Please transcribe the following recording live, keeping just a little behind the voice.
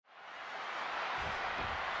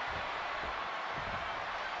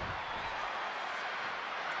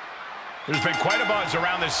There's been quite a buzz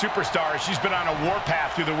around this superstar. She's been on a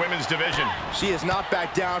warpath through the women's division. She has not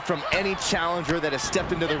backed down from any challenger that has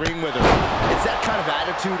stepped into the ring with her. It's that kind of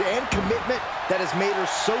attitude and commitment that has made her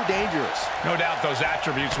so dangerous. No doubt those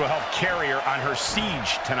attributes will help carry her on her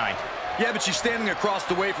siege tonight. Yeah, but she's standing across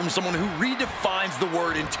the way from someone who redefines the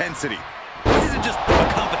word intensity. This isn't just a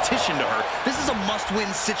competition to her. This is a must-win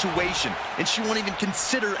situation, and she won't even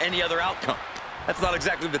consider any other outcome. That's not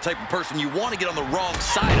exactly the type of person you want to get on the wrong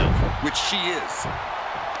side of, which she is.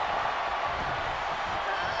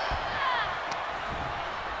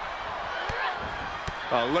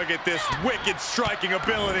 Oh, look at this wicked striking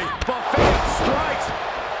ability. Buffet strikes.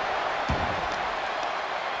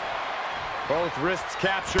 Both wrists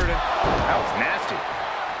captured, and that was nasty.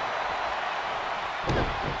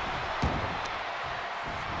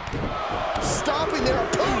 Stopping their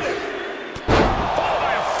opponent. Followed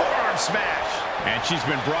by a forearm smash. And she's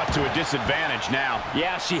been brought to a disadvantage now.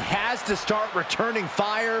 Yeah, she has to start returning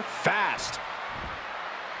fire fast.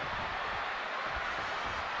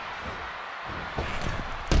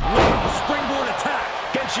 Springboard attack.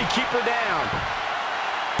 Can she keep her down?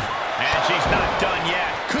 And she's not done yet.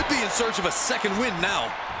 Could be in search of a second win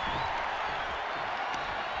now.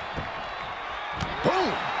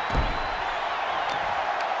 Boom.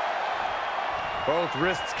 Both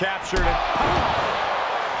wrists captured, and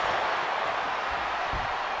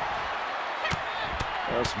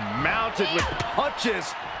just mounted with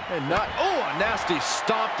punches and not, oh, a nasty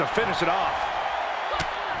stomp to finish it off.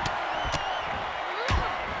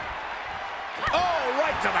 Oh,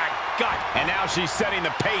 right to the gut. And now she's setting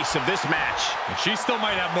the pace of this match. and she still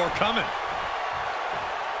might have more coming.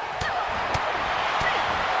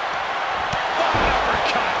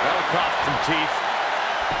 Uppercut. That'll cost some teeth.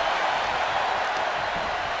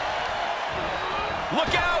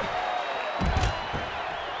 Look out!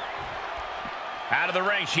 Out of the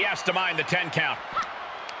ring, she has to mind the 10 count.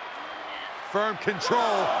 Firm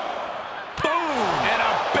control. Boom! And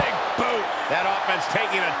a big boot. That offense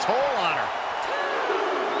taking a toll on her.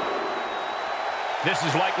 This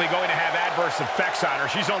is likely going to have adverse effects on her.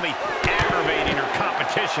 She's only aggravating her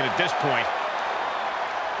competition at this point.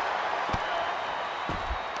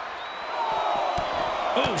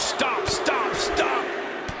 Oh, stop, stop, stop.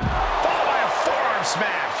 Followed by a forearm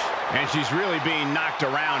smash. And she's really being knocked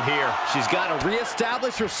around here. She's got to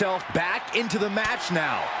reestablish herself back into the match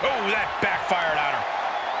now. Oh, that backfired on her.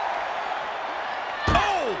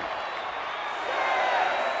 Oh!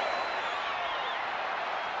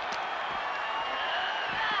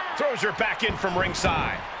 Throws her back in from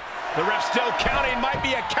ringside. The ref still counting, might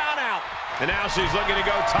be a count out. And now she's looking to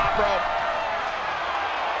go top rope.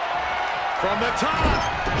 From the top,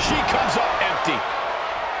 she comes up empty.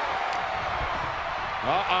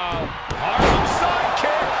 Uh-oh. Harlem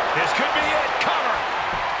sidekick. This could be it. Cover.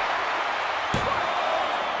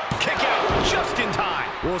 Kick out just in time.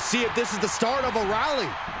 We'll see if this is the start of a rally.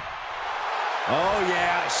 Oh,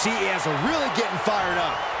 yeah, she is really getting fired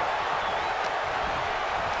up.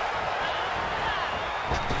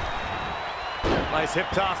 Nice hip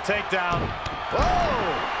toss takedown. Oh,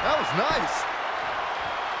 that was nice.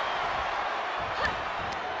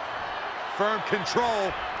 Firm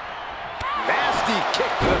control. Nasty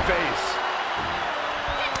kick to the face.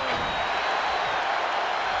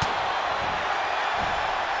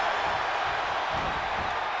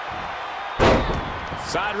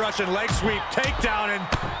 Side Russian leg sweep, takedown, and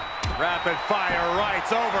rapid fire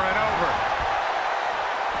rights over and over.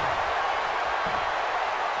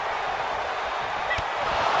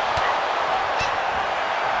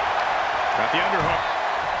 Got the underhook.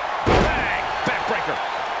 Bang! Backbreaker.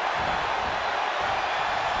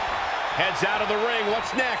 Heads out of the ring.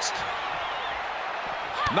 What's next?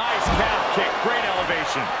 Nice calf kick, great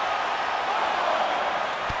elevation.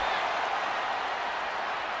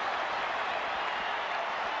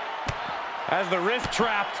 Has the wrist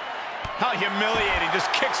trapped. How humiliating.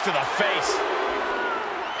 Just kicks to the face.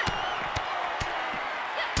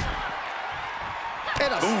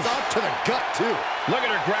 And a stop to the gut, too. Look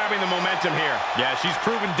at her grabbing the momentum here. Yeah, she's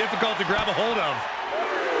proven difficult to grab a hold of.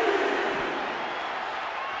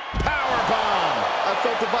 Powerbomb. I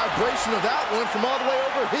felt the vibration of that one from all the way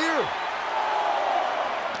over here.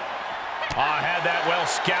 Oh, had that well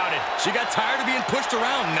scouted. She got tired of being pushed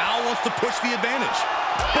around, now wants to push the advantage.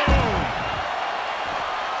 Boom.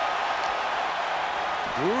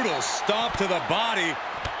 Brutal stomp to the body,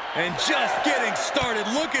 and just getting started.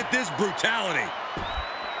 Look at this brutality.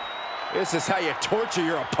 This is how you torture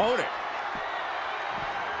your opponent.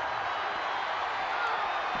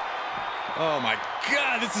 Oh my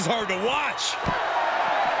God, this is hard to watch.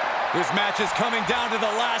 This match is coming down to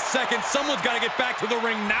the last second. Someone's got to get back to the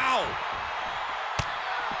ring now.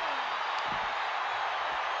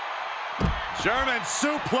 German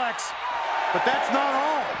suplex, but that's not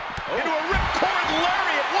all. Into a ripcord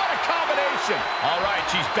lariat. What a combination. All right,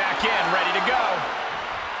 she's back in, ready to go.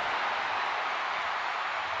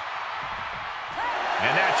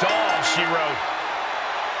 And that's all she wrote.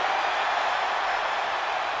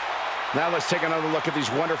 Now let's take another look at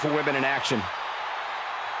these wonderful women in action.